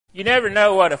You never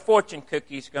know what a fortune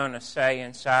cookie's going to say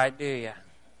inside, do you?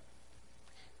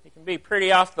 It can be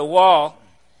pretty off the wall.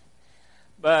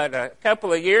 But a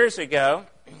couple of years ago,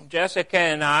 Jessica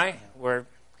and I were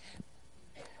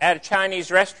at a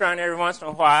Chinese restaurant every once in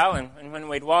a while, and when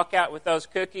we'd walk out with those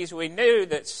cookies, we knew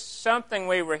that something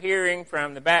we were hearing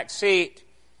from the back seat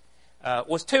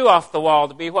was too off the wall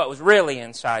to be what was really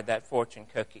inside that fortune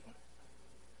cookie.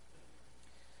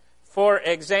 For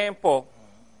example,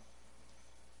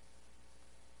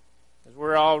 as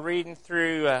we're all reading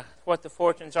through what the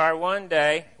fortunes are, one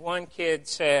day, one kid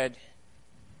said,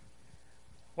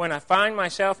 "When I find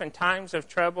myself in times of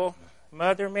trouble,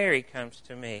 Mother Mary comes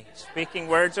to me, speaking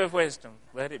words of wisdom.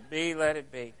 Let it be, let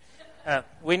it be."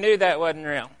 We knew that wasn't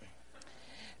real.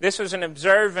 This was an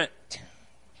observant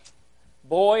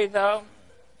boy, though,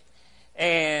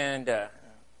 and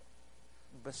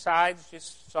besides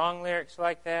just song lyrics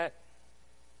like that,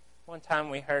 one time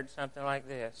we heard something like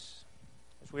this.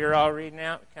 As we were all reading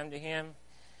out, we come to him,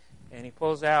 and he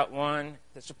pulls out one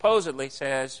that supposedly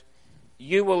says,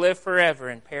 "You will live forever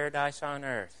in paradise on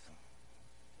earth."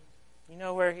 You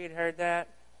know where he'd heard that?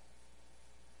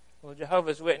 Well,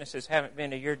 Jehovah's Witnesses haven't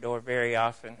been to your door very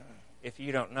often if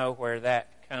you don't know where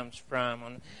that comes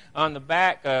from. On the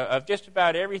back of just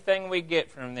about everything we get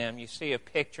from them, you see a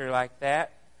picture like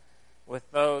that with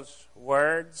those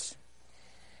words.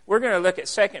 We're going to look at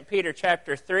 2 Peter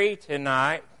chapter 3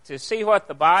 tonight to see what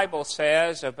the Bible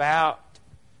says about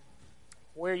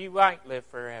where you might live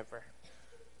forever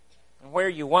and where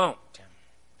you won't.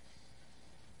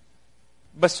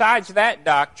 Besides that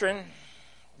doctrine,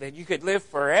 that you could live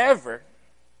forever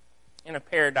in a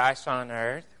paradise on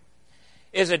earth,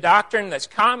 is a doctrine that's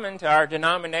common to our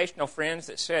denominational friends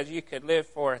that says you could live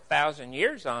for 1,000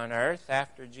 years on earth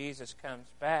after Jesus comes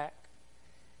back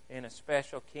in a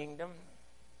special kingdom.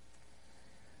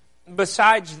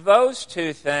 Besides those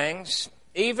two things,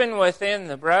 even within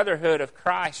the brotherhood of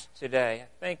Christ today, I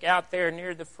think out there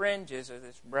near the fringes of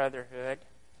this brotherhood,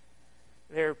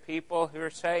 there are people who are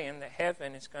saying that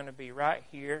heaven is going to be right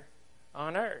here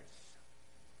on earth.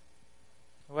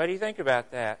 What do you think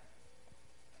about that?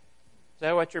 Is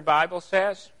that what your Bible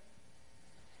says?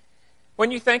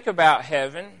 When you think about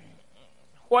heaven,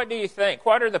 what do you think?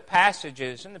 What are the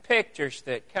passages and the pictures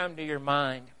that come to your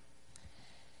mind?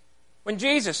 When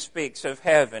Jesus speaks of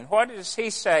heaven, what does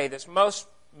he say that's most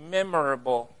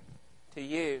memorable to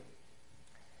you?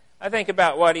 I think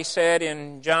about what he said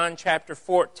in John chapter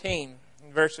 14,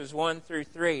 verses 1 through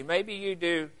 3. Maybe you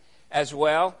do as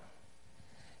well.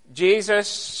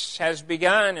 Jesus has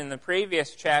begun in the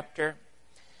previous chapter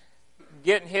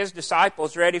getting his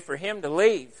disciples ready for him to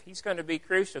leave. He's going to be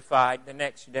crucified the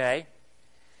next day.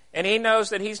 And he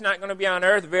knows that he's not going to be on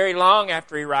earth very long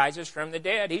after he rises from the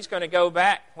dead. He's going to go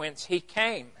back whence he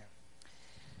came.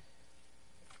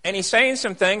 And he's saying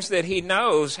some things that he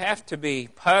knows have to be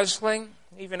puzzling,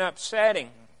 even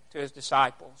upsetting to his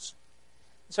disciples.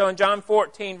 So in John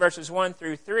 14, verses 1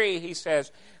 through 3, he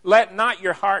says, "Let not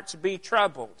your hearts be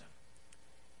troubled.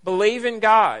 Believe in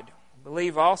God.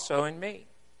 Believe also in me.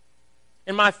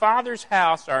 In my Father's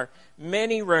house are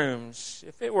many rooms.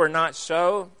 If it were not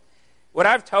so, would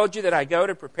I have told you that I go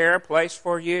to prepare a place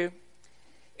for you?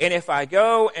 And if I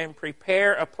go and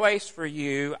prepare a place for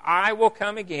you, I will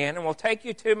come again and will take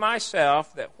you to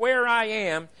myself, that where I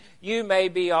am, you may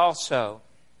be also."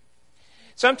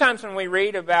 Sometimes when we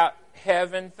read about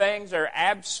heaven, things are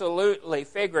absolutely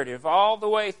figurative all the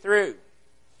way through.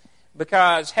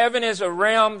 Because heaven is a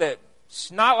realm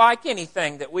that's not like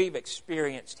anything that we've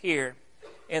experienced here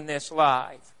in this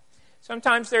life.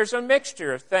 Sometimes there's a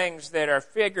mixture of things that are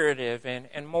figurative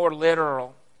and more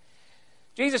literal.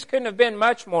 Jesus couldn't have been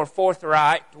much more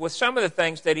forthright with some of the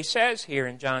things that he says here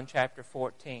in John chapter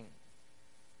 14.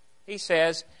 He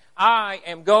says, "I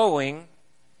am going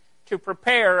to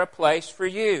prepare a place for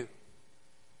you."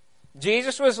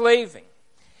 Jesus was leaving.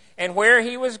 And where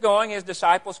he was going, his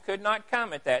disciples could not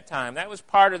come at that time. That was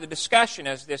part of the discussion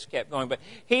as this kept going. But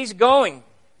he's going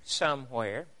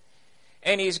somewhere.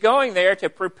 And he's going there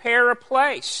to prepare a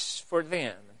place for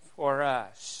them, for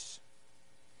us.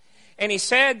 And he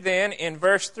said then in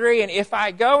verse 3, "And if I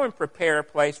go and prepare a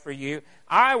place for you,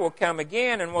 I will come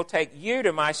again and will take you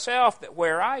to myself, that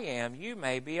where I am, you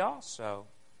may be also."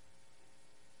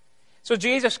 So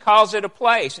Jesus calls it a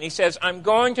place. And he says, "I'm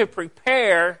going to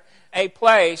prepare a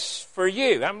place for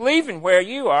you. I'm leaving where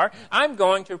you are. I'm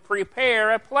going to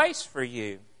prepare a place for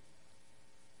you."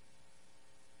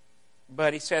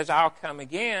 But he says, "I'll come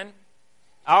again.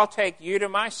 I'll take you to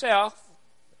myself.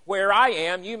 Where I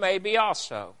am, you may be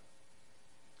also."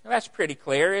 Well, that's pretty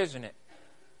clear, isn't it?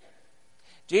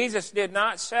 Jesus did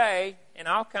not say, and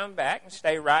I'll come back and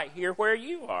stay right here where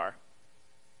you are,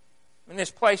 in this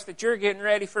place that you're getting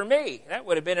ready for me. That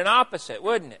would have been an opposite,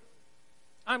 wouldn't it?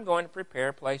 I'm going to prepare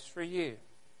a place for you.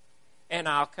 And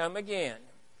I'll come again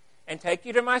and take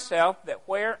you to myself, that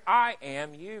where I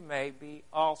am, you may be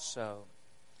also.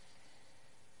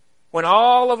 When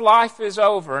all of life is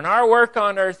over and our work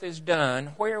on earth is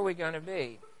done, where are we going to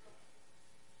be?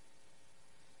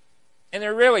 And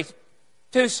there are really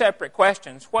two separate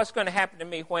questions. What's going to happen to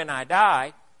me when I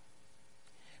die?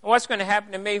 And what's going to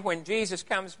happen to me when Jesus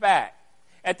comes back?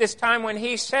 At this time when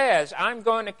He says, I'm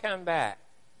going to come back,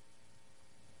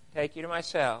 take you to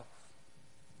myself,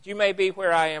 that you may be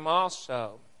where I am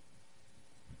also.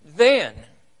 Then,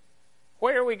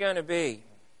 where are we going to be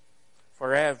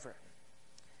forever?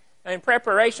 Now, in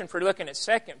preparation for looking at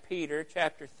 2 Peter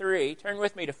chapter 3, turn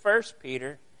with me to 1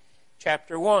 Peter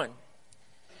chapter 1.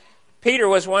 Peter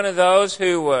was one of those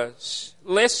who was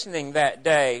listening that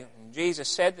day when Jesus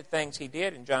said the things He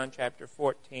did in John chapter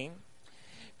 14.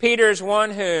 Peter is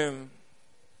one whom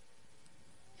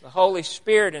the Holy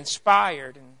Spirit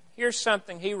inspired. And here's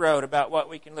something he wrote about what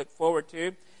we can look forward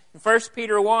to. In 1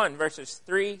 Peter 1, verses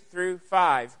 3 through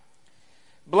 5.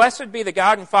 Blessed be the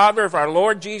God and Father of our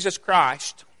Lord Jesus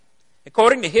Christ.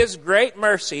 According to His great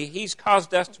mercy, He's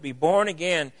caused us to be born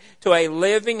again to a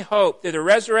living hope through the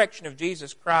resurrection of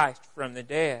Jesus Christ from the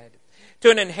dead,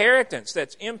 to an inheritance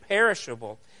that's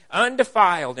imperishable,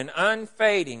 undefiled, and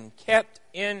unfading, kept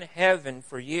in heaven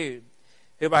for you,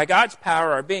 who by God's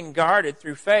power are being guarded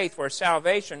through faith for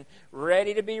salvation,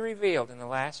 ready to be revealed in the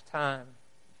last time.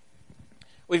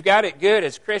 We've got it good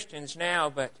as Christians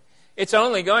now, but it's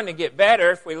only going to get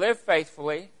better if we live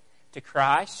faithfully to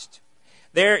Christ.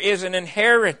 There is an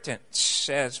inheritance,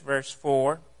 says verse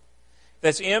 4,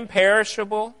 that's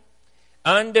imperishable,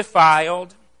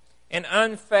 undefiled, and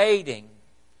unfading.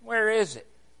 Where is it?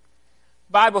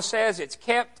 The Bible says it's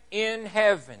kept in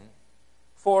heaven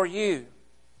for you.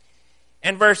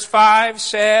 And verse 5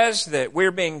 says that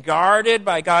we're being guarded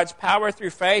by God's power through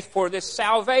faith for this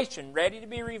salvation, ready to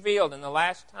be revealed in the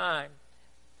last time.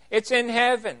 It's in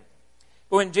heaven.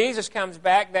 But when Jesus comes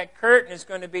back, that curtain is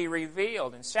going to be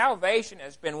revealed. And salvation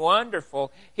has been wonderful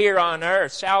here on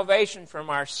earth. Salvation from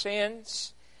our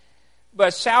sins.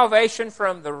 But salvation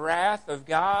from the wrath of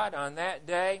God on that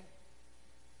day.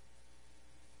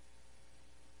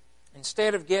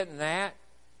 Instead of getting that,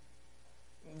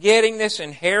 getting this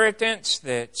inheritance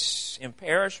that's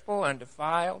imperishable,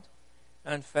 undefiled,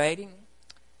 unfading,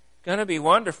 going to be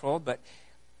wonderful. But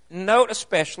note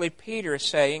especially Peter is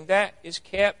saying that is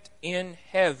kept in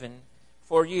heaven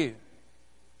for you.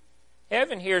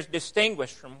 Heaven here is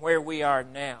distinguished from where we are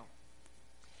now.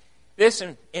 This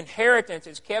inheritance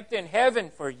is kept in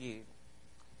heaven for you.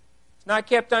 It's not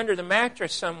kept under the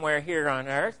mattress somewhere here on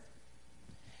earth.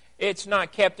 It's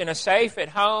not kept in a safe at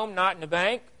home, not in a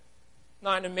bank,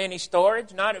 not in a mini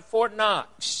storage, not at Fort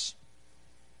Knox.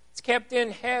 It's kept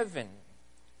in heaven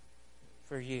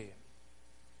for you.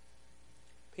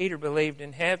 Peter believed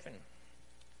in heaven.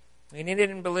 And he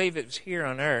didn't believe it was here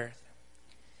on earth.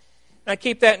 Now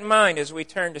keep that in mind as we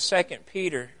turn to 2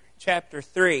 Peter chapter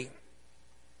 3.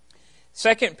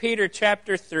 2 Peter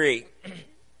chapter 3.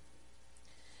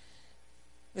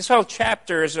 This whole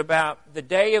chapter is about the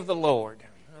day of the Lord.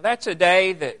 Now, that's a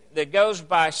day that goes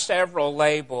by several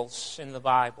labels in the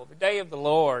Bible. The day of the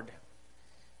Lord,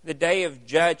 the day of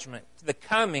judgment, the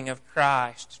coming of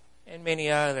Christ, and many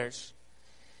others.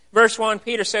 Verse 1,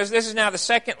 Peter says, "This is now the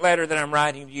second letter that I'm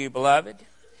writing to you, beloved.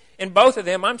 In both of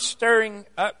them, I'm stirring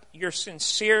up your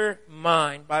sincere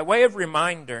mind by way of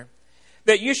reminder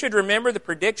that you should remember the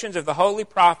predictions of the holy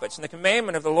prophets and the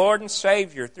commandment of the Lord and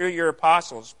Savior through your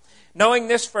apostles, knowing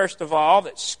this first of all,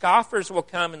 that scoffers will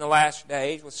come in the last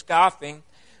days with scoffing,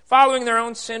 following their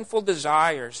own sinful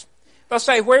desires. They'll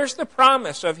say, 'Where's the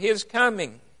promise of His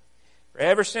coming?' For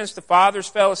ever since the fathers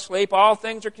fell asleep, all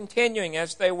things are continuing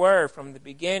as they were from the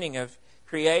beginning of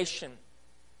creation."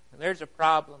 And there's a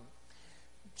problem.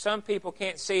 Some people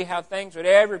can't see how things would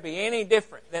ever be any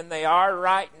different than they are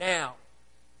right now.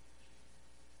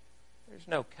 There's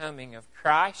no coming of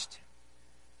Christ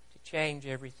to change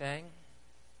everything.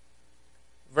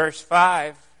 Verse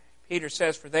 5, Peter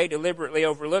says, "For they deliberately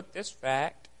overlooked this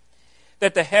fact,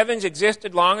 that the heavens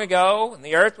existed long ago, and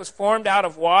the earth was formed out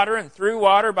of water and through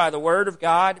water by the word of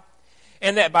God,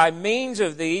 and that by means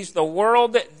of these the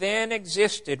world that then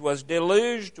existed was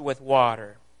deluged with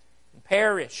water and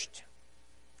perished.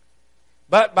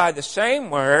 But by the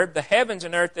same word, the heavens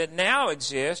and earth that now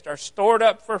exist are stored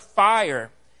up for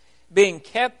fire, being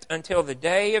kept until the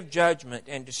day of judgment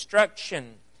and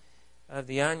destruction of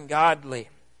the ungodly."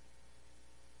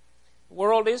 The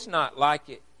world is not like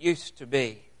it used to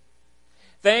be.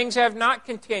 Things have not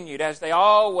continued as they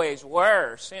always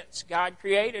were since God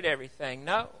created everything.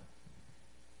 No.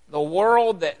 The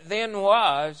world that then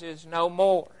was is no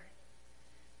more.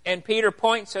 And Peter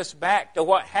points us back to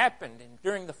what happened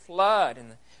during the flood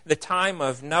and the time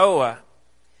of Noah.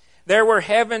 There were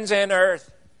heavens and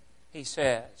earth, he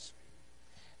says.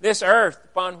 This earth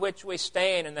upon which we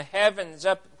stand and the heavens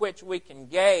up which we can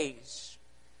gaze,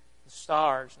 the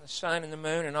stars and the sun and the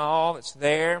moon and all that's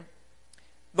there.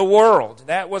 The world,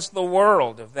 that was the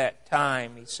world of that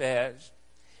time, he says.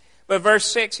 But verse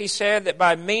 6, he said that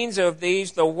by means of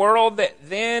these, the world that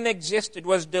then existed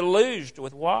was deluged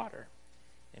with water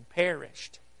and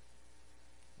perished.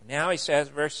 Now he says,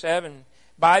 verse 7,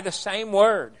 by the same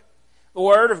word, the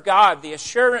word of God, the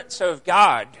assurance of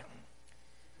God,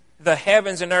 the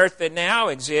heavens and earth that now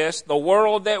exist, the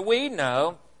world that we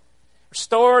know,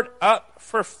 stored up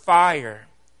for fire,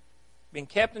 being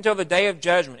kept until the day of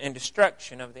judgment and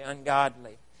destruction of the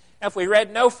ungodly. Now, if we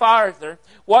read no farther,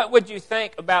 what would you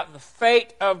think about the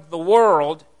fate of the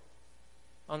world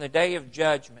on the day of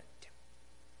judgment?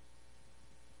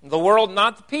 The world,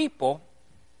 not the people,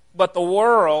 but the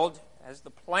world as the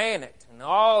planet and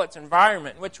all its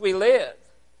environment in which we live.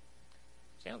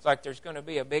 Sounds like there's going to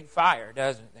be a big fire,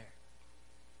 doesn't there?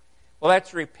 Well,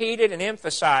 that's repeated and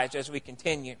emphasized as we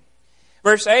continue.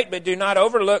 Verse 8, but do not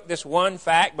overlook this one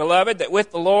fact, beloved, that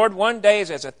with the Lord 1 day is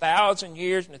as 1,000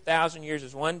 years, and 1,000 years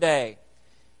is 1 day.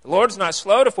 The Lord is not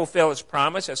slow to fulfill His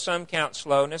promise, as some count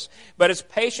slowness, but is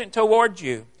patient toward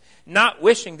you, not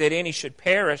wishing that any should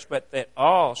perish, but that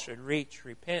all should reach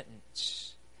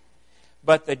repentance.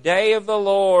 But the day of the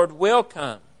Lord will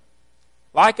come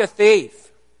like a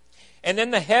thief, and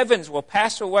then the heavens will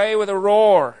pass away with a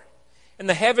roar, and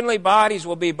the heavenly bodies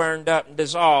will be burned up and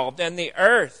dissolved, and the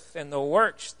earth and the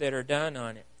works that are done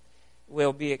on it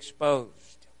will be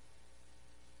exposed.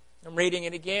 I'm reading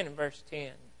it again in verse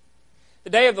 10.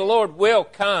 The day of the Lord will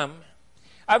come.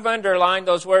 I've underlined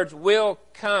those words, will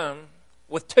come,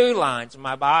 with 2 lines in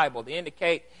my Bible to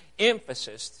indicate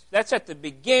emphasis. That's at the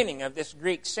beginning of this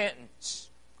Greek sentence.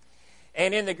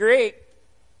 And in the Greek,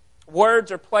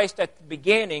 words are placed at the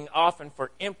beginning often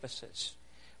for emphasis.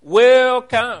 Will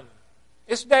come.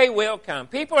 This day will come.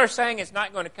 People are saying it's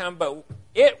not going to come, but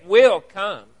it will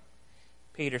come,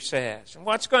 Peter says. And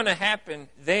what's going to happen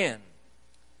then?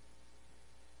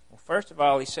 Well, first of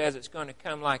all, he says it's going to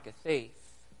come like a thief.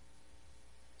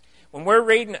 When we're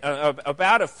reading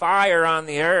about a fire on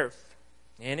the earth,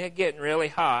 and it getting really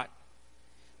hot,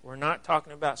 we're not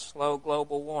talking about slow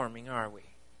global warming, are we?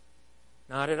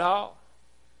 Not at all.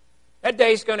 That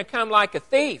day's going to come like a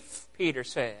thief, Peter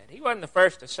said. He wasn't the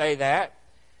first to say that.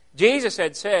 Jesus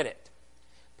had said it.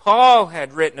 Paul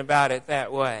had written about it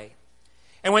that way.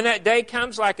 And when that day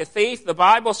comes like a thief, the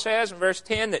Bible says in verse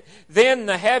 10 that then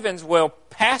the heavens will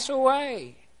pass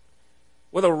away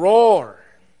with a roar.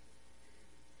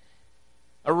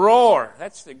 A roar.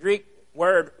 That's the Greek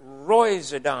word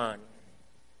roizodon.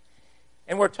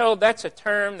 And we're told that's a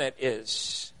term that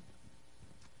is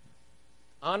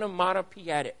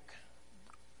onomatopoeic.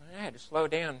 I had to slow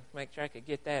down to make sure I could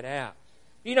get that out.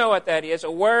 You know what that is? A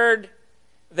word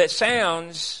that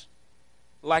sounds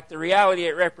like the reality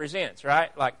it represents,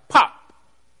 right? Like pop,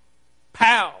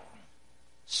 pow,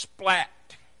 splat,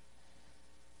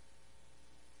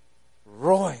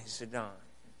 roizodon.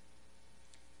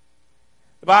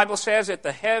 The Bible says that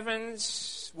the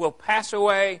heavens will pass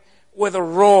away with a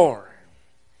roar.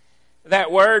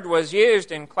 That word was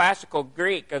used in classical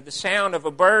Greek of the sound of a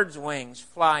bird's wings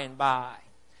flying by,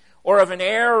 or of an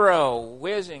arrow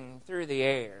whizzing through the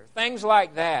air. Things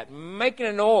like that, making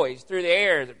a noise through the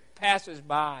air that passes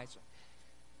by. So,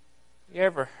 you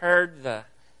ever heard the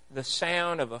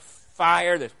sound of a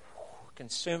fire that's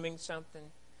consuming something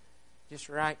just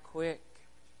right quick?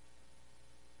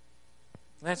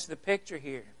 That's the picture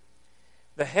here.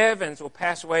 The heavens will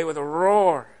pass away with a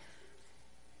roar.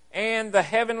 And the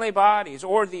heavenly bodies,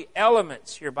 or the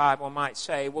elements, your Bible might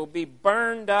say, will be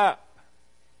burned up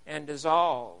and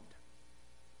dissolved.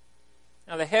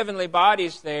 Now, the heavenly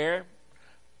bodies there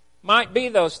might be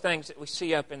those things that we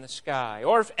see up in the sky.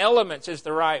 Or if elements is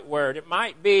the right word, it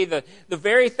might be the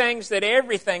very things that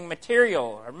everything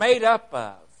material are made up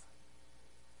of.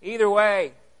 Either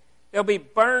way, they'll be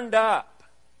burned up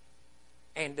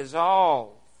and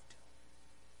dissolved.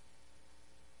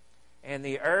 And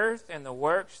the earth and the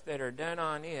works that are done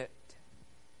on it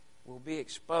will be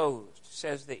exposed,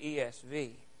 says the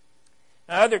ESV.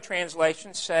 Now, other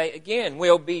translations say, again,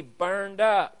 will be burned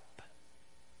up.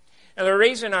 Now, the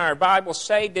reason our Bibles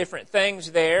say different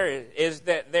things there is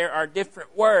that there are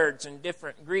different words in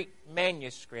different Greek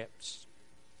manuscripts.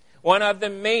 One of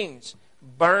them means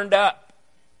burned up.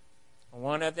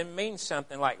 One of them means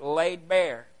something like laid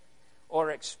bare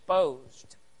or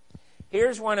exposed.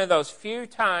 Here's one of those few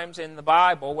times in the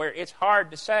Bible where it's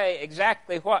hard to say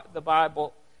exactly what the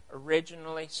Bible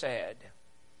originally said,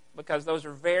 because those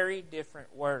are very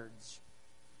different words.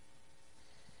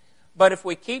 But if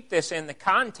we keep this in the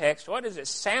context, what does it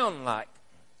sound like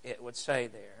it would say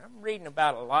there? I'm reading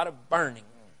about a lot of burning.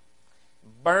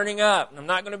 Burning up. And I'm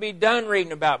not going to be done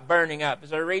reading about burning up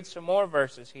as I read some more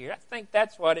verses here. I think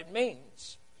that's what it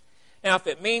means. Now, if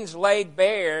it means laid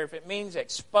bare, if it means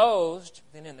exposed,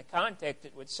 then in the context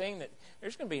it would seem that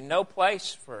there's going to be no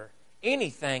place for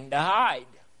anything to hide.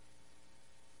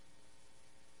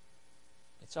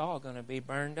 It's all going to be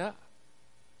burned up.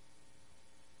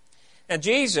 Now,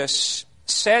 Jesus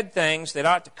said things that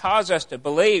ought to cause us to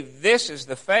believe this is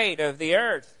the fate of the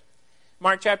earth.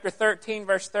 Mark chapter 13,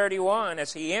 verse 31,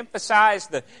 as he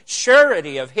emphasized the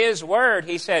surety of his word,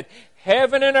 he said,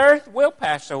 "Heaven and earth will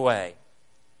pass away,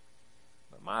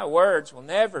 but my words will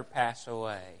never pass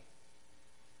away."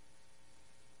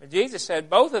 But Jesus said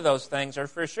both of those things are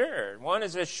for sure. One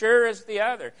is as sure as the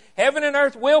other. Heaven and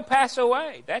earth will pass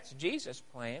away. That's Jesus'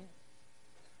 plan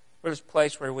for this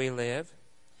place where we live.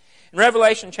 In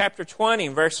Revelation chapter 20,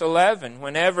 verse 11,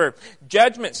 whenever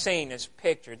judgment scene is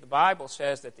pictured, the Bible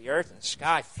says that the earth and the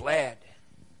sky fled.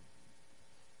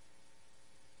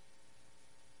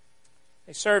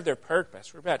 They served their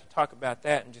purpose. We're about to talk about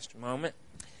that in just a moment.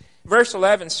 Verse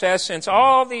 11 says, "Since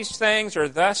all these things are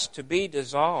thus to be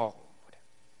dissolved,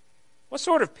 what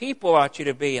sort of people ought you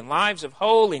to be in lives of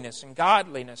holiness and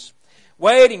godliness,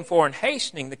 waiting for and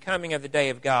hastening the coming of the day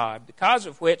of God, because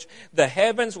of which the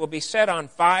heavens will be set on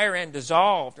fire and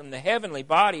dissolved, and the heavenly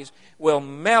bodies will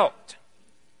melt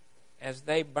as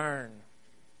they burn."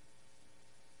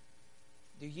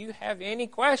 Do you have any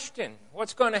question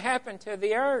what's going to happen to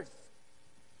the earth?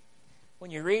 When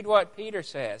you read what Peter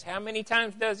says, how many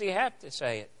times does he have to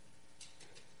say it?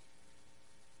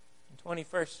 In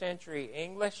 21st century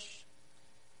English,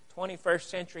 21st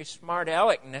century smart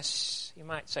aleckness, you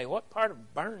might say, what part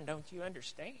of burn don't you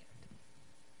understand?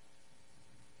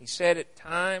 He said it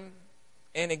time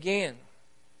and again.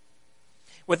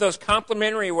 With those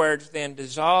complementary words then,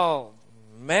 dissolve,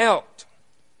 melt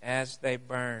as they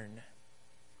burn.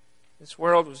 This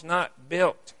world was not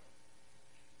built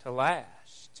to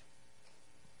last.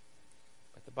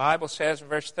 But the Bible says in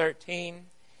verse 13,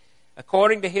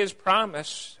 according to His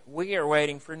promise, we are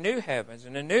waiting for new heavens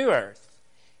and a new earth,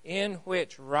 in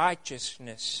which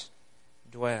righteousness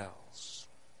dwells.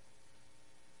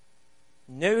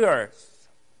 New earth,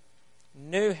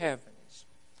 new heavens.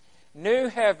 New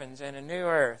heavens and a new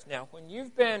earth. Now, when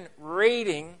you've been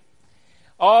reading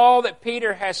all that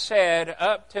Peter has said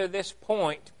up to this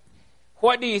point,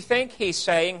 what do you think he's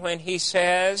saying when he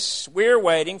says we're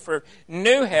waiting for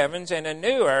new heavens and a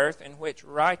new earth in which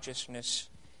righteousness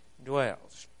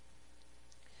dwells?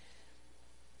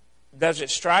 Does it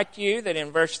strike you that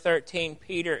in verse 13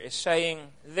 Peter is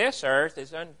saying this earth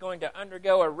is going to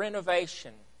undergo a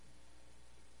renovation?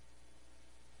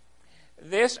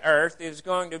 This earth is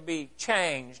going to be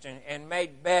changed and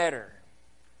made better.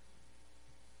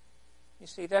 You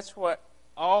see, that's what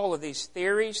all of these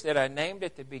theories that I named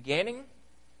at the beginning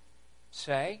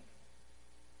say.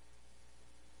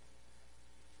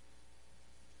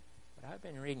 But I've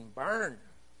been reading burned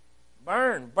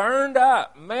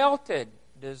up, melted,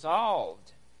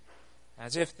 dissolved,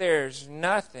 as if there's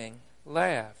nothing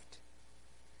left.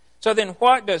 So then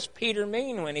what does Peter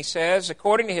mean when he says,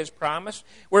 according to his promise,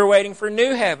 we're waiting for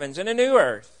new heavens and a new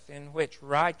earth in which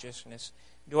righteousness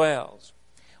dwells?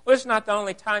 Well, it's not the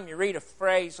only time you read a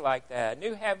phrase like that,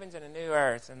 new heavens and a new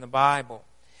earth in the Bible.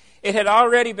 It had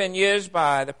already been used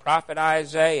by the prophet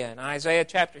Isaiah in Isaiah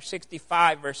chapter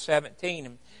 65, verse 17,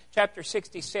 and chapter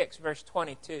 66, verse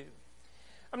 22.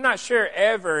 I'm not sure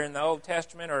ever in the Old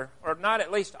Testament, or not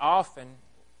at least often,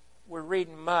 we're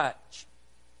reading much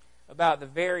about the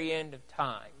very end of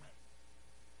time.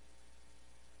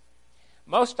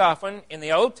 Most often in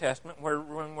the Old Testament,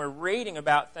 when we're reading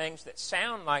about things that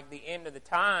sound like the end of the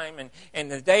time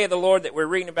and the day of the Lord that we're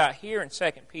reading about here in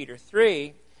 2 Peter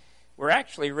 3, we're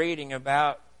actually reading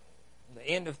about the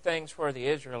end of things for the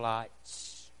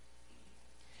Israelites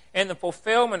and the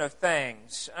fulfillment of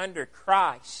things under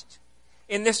Christ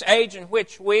in this age in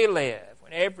which we live,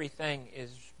 when everything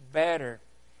is better.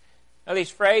 Now,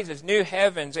 these phrases, new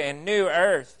heavens and new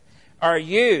earth, are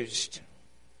used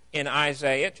in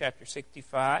Isaiah chapter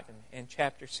 65 and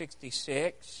chapter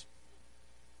 66.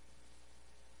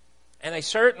 And they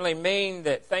certainly mean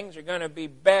that things are going to be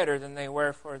better than they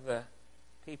were for the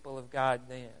people of God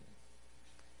then.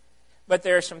 But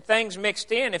there are some things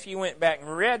mixed in, if you went back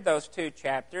and read those 2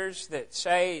 chapters, that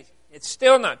say it's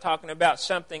still not talking about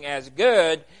something as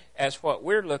good as what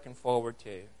we're looking forward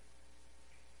to,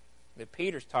 that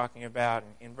Peter's talking about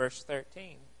in verse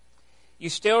 13. You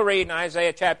still read in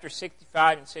Isaiah chapter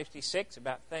 65 and 66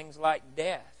 about things like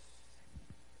death.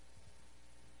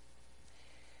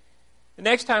 The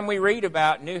next time we read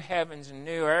about new heavens and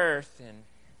new earth in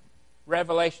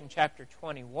Revelation chapter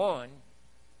 21,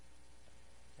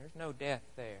 there's no death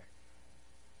there.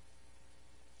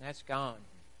 That's gone.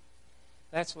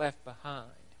 That's left behind.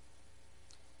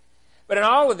 But in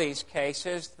all of these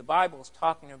cases, the Bible is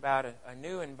talking about a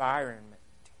new environment.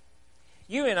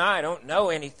 You and I don't know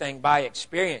anything by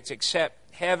experience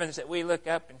except heavens that we look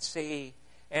up and see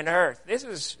and earth. This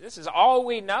is all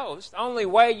we know. It's the only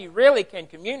way you really can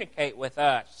communicate with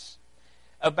us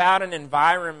about an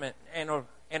environment and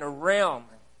a realm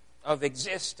of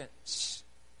existence.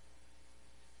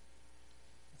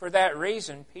 For that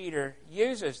reason, Peter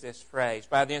uses this phrase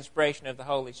by the inspiration of the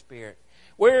Holy Spirit.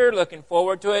 We're looking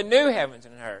forward to a new heavens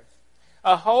and earth,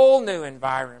 a whole new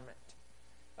environment,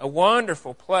 a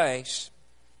wonderful place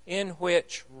in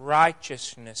which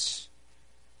righteousness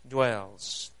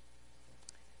dwells.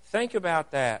 Think about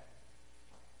that.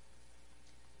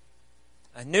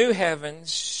 A new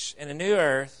heavens and a new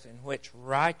earth in which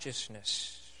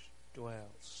righteousness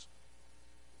dwells.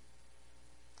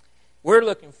 We're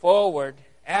looking forward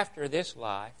after this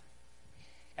life,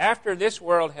 after this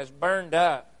world has burned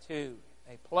up, to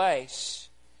a place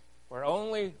where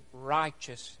only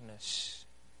righteousness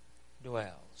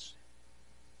dwells.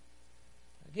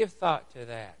 Give thought to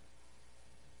that.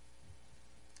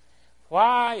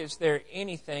 Why is there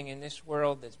anything in this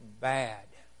world that's bad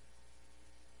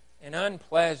and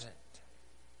unpleasant?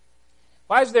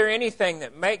 Why is there anything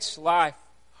that makes life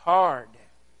hard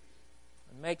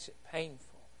and makes it painful?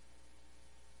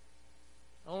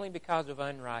 Only because of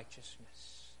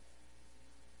unrighteousness.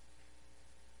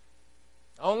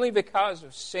 Only because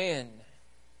of sin.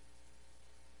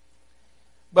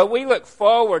 But we look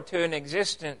forward to an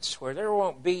existence where there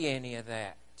won't be any of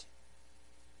that.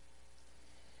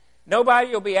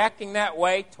 Nobody will be acting that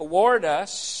way toward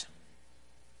us,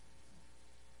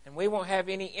 and we won't have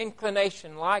any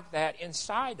inclination like that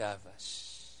inside of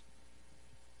us.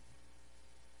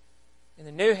 In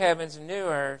the new heavens and new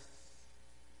earth,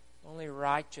 only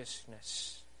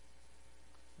righteousness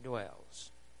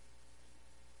dwells.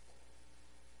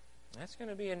 That's going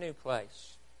to be a new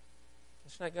place.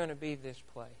 It's not going to be this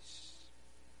place.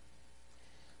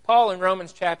 Paul in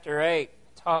Romans chapter 8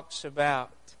 talks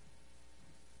about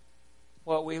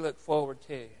what we look forward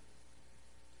to.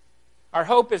 Our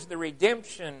hope is the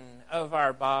redemption of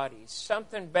our bodies.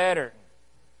 Something better.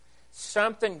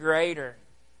 Something greater.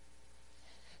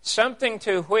 Something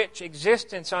to which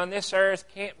existence on this earth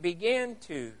can't begin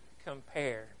to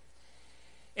compare.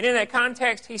 And in that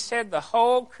context, he said the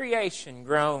whole creation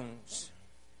groans,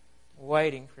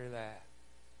 waiting for that.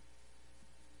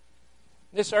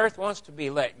 This earth wants to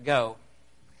be let go.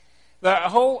 The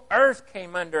whole earth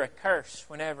came under a curse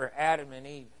whenever Adam and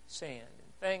Eve sinned.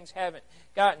 And things haven't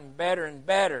gotten better and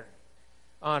better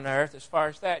on earth as far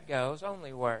as that goes,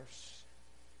 only worse.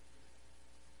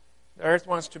 The earth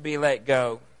wants to be let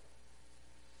go.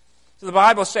 So the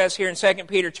Bible says here in 2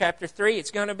 Peter chapter 3,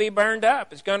 it's going to be burned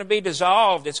up. It's going to be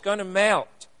dissolved. It's going to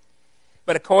melt.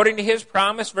 But according to His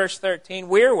promise, verse 13,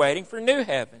 we're waiting for new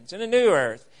heavens and a new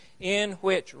earth in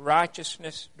which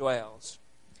righteousness dwells.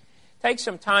 Take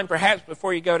some time perhaps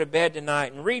before you go to bed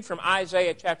tonight and read from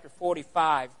Isaiah chapter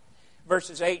 45,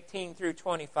 verses 18 through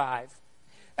 25.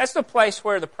 That's the place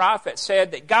where the prophet said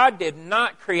that God did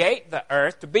not create the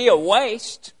earth to be a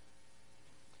waste.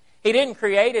 He didn't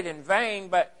create it in vain,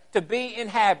 but to be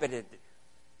inhabited.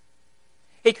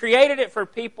 He created it for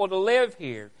people to live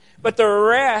here. But the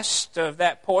rest of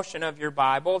that portion of your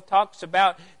Bible talks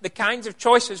about the kinds of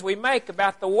choices we make,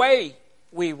 about the way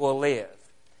we will live,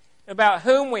 about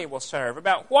whom we will serve,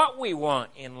 about what we want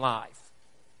in life.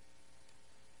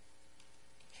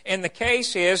 And the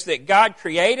case is that God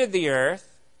created the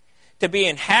earth to be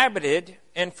inhabited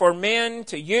and for men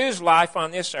to use life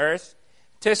on this earth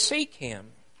to seek Him.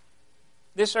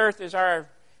 This earth is our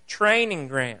training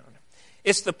ground.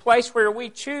 It's the place where we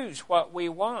choose what we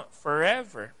want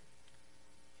forever.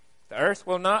 The earth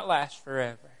will not last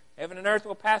forever. Heaven and earth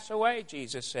will pass away,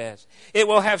 Jesus says. It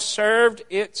will have served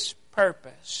its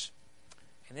purpose.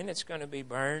 And then it's going to be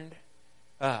burned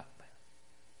up.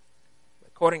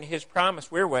 According to His promise,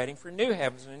 we're waiting for new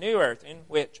heavens and a new earth in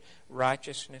which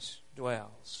righteousness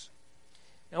dwells.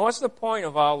 Now, what's the point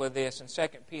of all of this in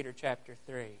 2 Peter chapter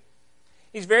 3?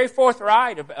 He's very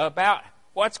forthright about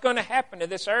what's going to happen to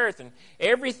this earth and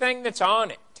everything that's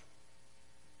on it.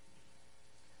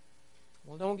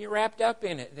 Well, don't get wrapped up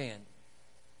in it then.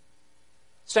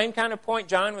 Same kind of point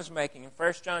John was making in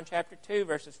 1 John chapter 2,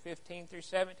 verses 15 through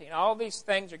 17. All these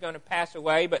things are going to pass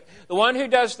away, but the one who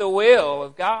does the will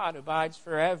of God abides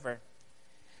forever.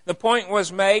 The point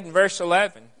was made in verse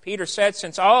 11. Peter said,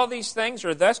 since all these things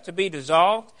are thus to be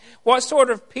dissolved, what sort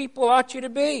of people ought you to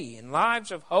be in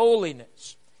lives of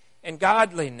holiness and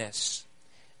godliness,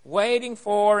 waiting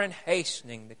for and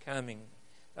hastening the coming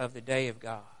of the day of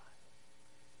God?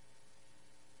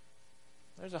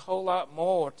 There's a whole lot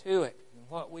more to it than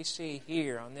what we see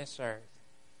here on this earth.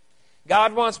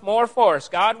 God wants more for us.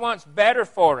 God wants better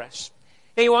for us.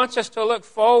 He wants us to look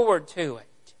forward to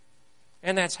it.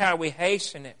 And that's how we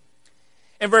hasten it.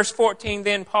 In verse 14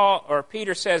 then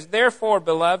Peter says, therefore,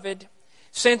 beloved,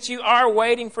 since you are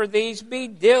waiting for these, be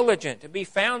diligent to be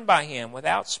found by Him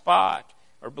without spot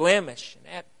or blemish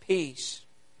and at peace.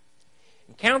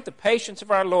 And count the patience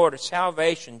of our Lord as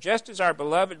salvation, just as our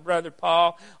beloved brother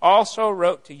Paul also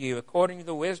wrote to you according to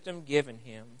the wisdom given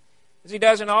him. As he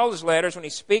does in all his letters when he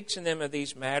speaks in them of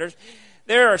these matters,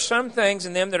 there are some things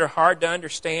in them that are hard to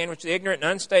understand, which the ignorant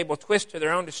and unstable twist to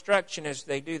their own destruction as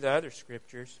they do the other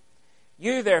Scriptures.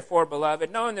 You, therefore,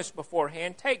 beloved, knowing this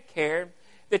beforehand, take care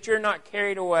that you're not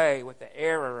carried away with the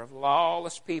error of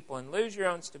lawless people and lose your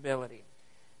own stability,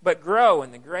 but grow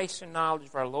in the grace and knowledge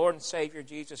of our Lord and Savior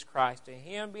Jesus Christ. To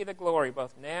Him be the glory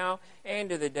both now and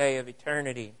to the day of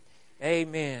eternity.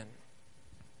 Amen.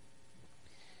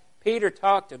 Peter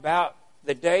talked about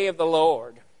the day of the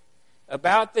Lord,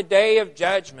 about the day of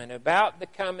judgment, about the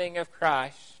coming of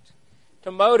Christ, to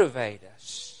motivate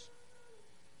us.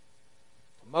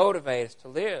 To motivate us to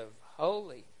live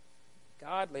holy,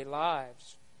 godly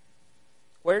lives.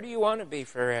 Where do you want to be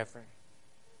forever?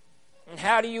 And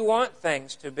how do you want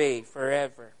things to be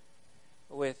forever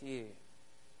with you?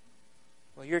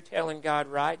 Well, you're telling God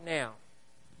right now,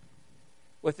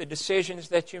 with the decisions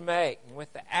that you make and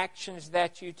with the actions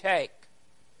that you take,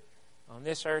 on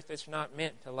this earth it's not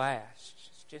meant to last.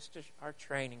 It's just our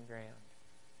training ground.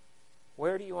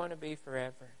 Where do you want to be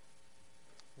forever?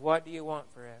 What do you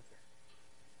want forever?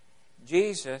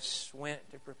 Jesus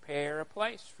went to prepare a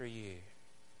place for you.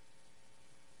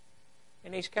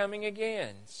 And He's coming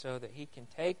again so that He can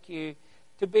take you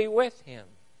to be with Him.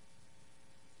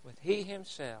 With He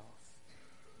Himself.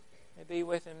 And be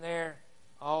with Him there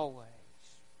always.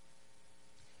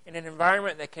 In an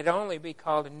environment that could only be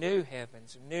called a new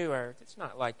heavens, a new earth. It's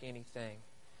not like anything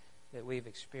that we've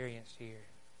experienced here.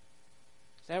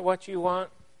 Is that what you want?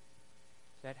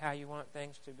 Is that how you want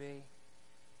things to be?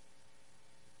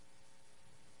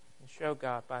 And show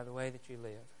God by the way that you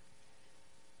live.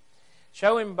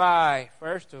 Show Him by,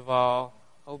 first of all,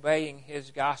 obeying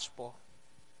His gospel.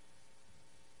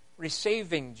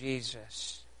 Receiving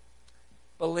Jesus.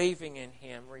 Believing in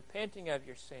Him. Repenting of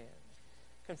your sins.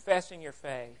 Confessing your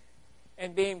faith.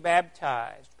 And being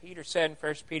baptized. Peter said in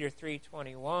 1 Peter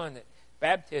 3:21 that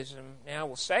baptism now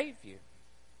will save you.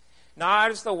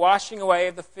 Not as the washing away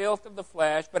of the filth of the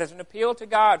flesh, but as an appeal to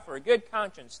God for a good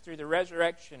conscience through the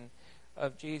resurrection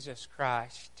of Jesus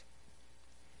Christ.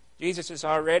 Jesus has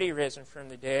already risen from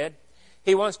the dead.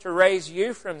 He wants to raise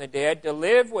you from the dead to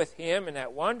live with Him in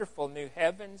that wonderful new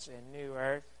heavens and new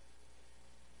earth.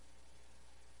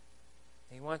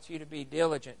 He wants you to be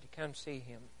diligent to come see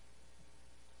Him.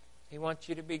 He wants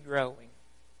you to be growing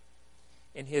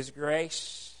in His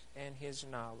grace and His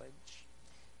knowledge.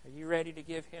 Are you ready to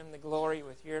give Him the glory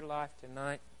with your life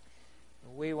tonight?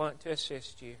 We want to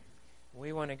assist you.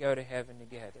 We want to go to heaven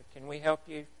together. Can we help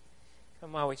you?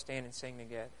 Come while we stand and sing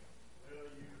together.